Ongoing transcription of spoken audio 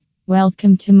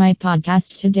Welcome to my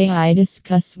podcast. Today I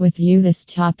discuss with you this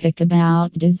topic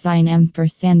about design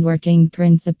ampersand working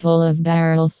principle of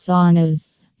barrel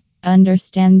saunas.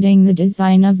 Understanding the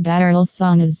design of barrel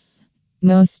saunas.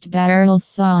 Most barrel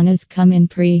saunas come in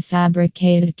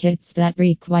prefabricated kits that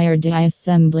require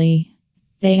die-assembly.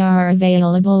 They are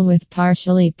available with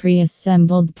partially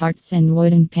pre-assembled parts and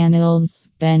wooden panels,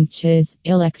 benches,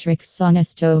 electric sauna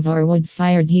stove or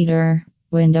wood-fired heater,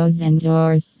 windows and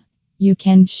doors. You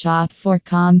can shop for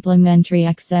complementary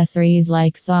accessories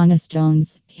like sauna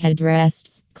stones,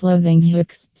 headrests, clothing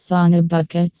hooks, sauna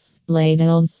buckets,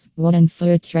 ladles, wooden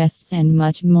footrests, and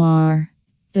much more.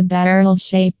 The barrel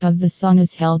shape of the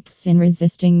saunas helps in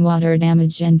resisting water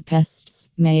damage and pests,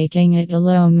 making it a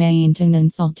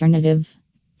low-maintenance alternative.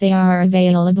 They are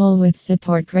available with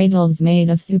support cradles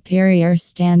made of superior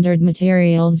standard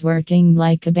materials working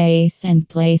like a base and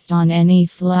placed on any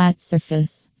flat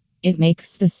surface. It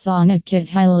makes the sauna kit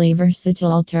highly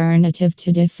versatile alternative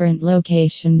to different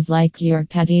locations like your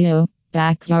patio,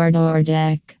 backyard or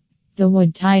deck. The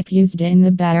wood type used in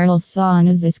the barrel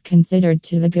saunas is considered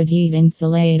to the good heat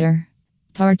insulator.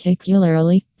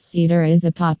 Particularly, cedar is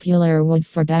a popular wood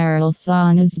for barrel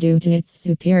saunas due to its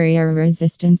superior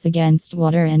resistance against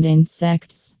water and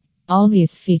insects. All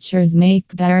these features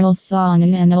make barrel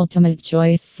sauna an ultimate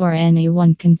choice for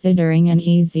anyone considering an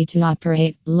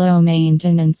easy-to-operate,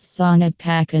 low-maintenance sauna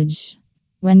package.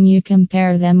 When you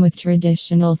compare them with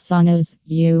traditional saunas,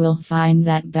 you will find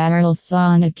that barrel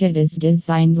sauna kit is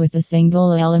designed with a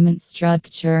single-element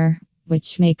structure,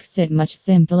 which makes it much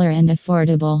simpler and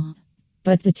affordable.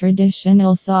 But the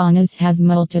traditional saunas have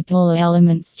multiple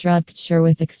element structure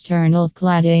with external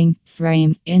cladding,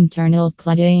 frame, internal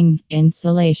cladding,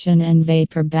 insulation and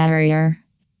vapor barrier.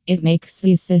 It makes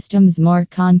these systems more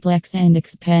complex and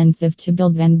expensive to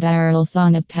build than barrel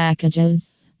sauna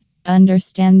packages.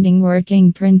 Understanding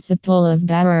working principle of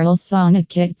barrel sauna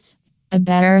kits. A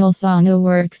barrel sauna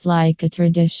works like a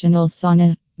traditional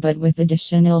sauna, but with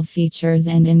additional features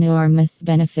and enormous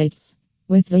benefits.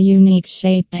 With the unique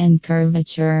shape and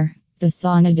curvature, the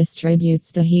sauna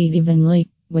distributes the heat evenly,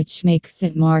 which makes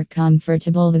it more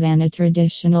comfortable than a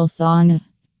traditional sauna.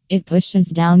 It pushes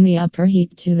down the upper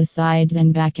heat to the sides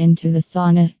and back into the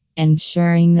sauna,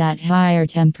 ensuring that higher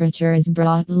temperature is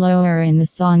brought lower in the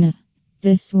sauna.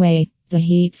 This way, the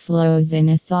heat flows in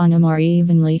a sauna more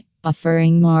evenly,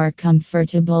 offering more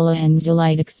comfortable and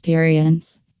delight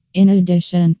experience. In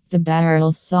addition, the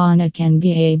barrel sauna can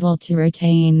be able to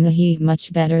retain the heat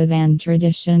much better than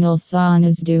traditional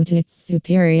saunas due to its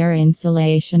superior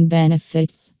insulation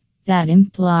benefits. That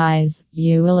implies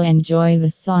you will enjoy the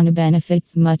sauna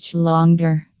benefits much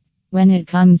longer. When it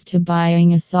comes to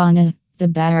buying a sauna, the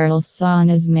barrel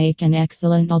saunas make an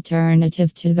excellent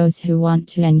alternative to those who want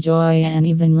to enjoy an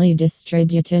evenly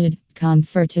distributed,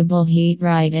 comfortable heat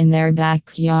right in their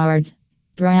backyard.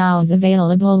 Browse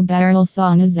available barrel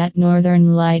saunas at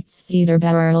Northern Lights Cedar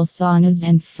Barrel Saunas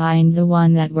and find the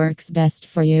one that works best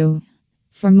for you.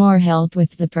 For more help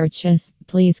with the purchase,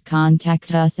 please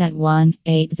contact us at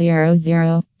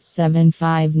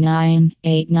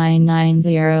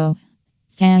 1-800-759-8990.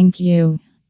 Thank you.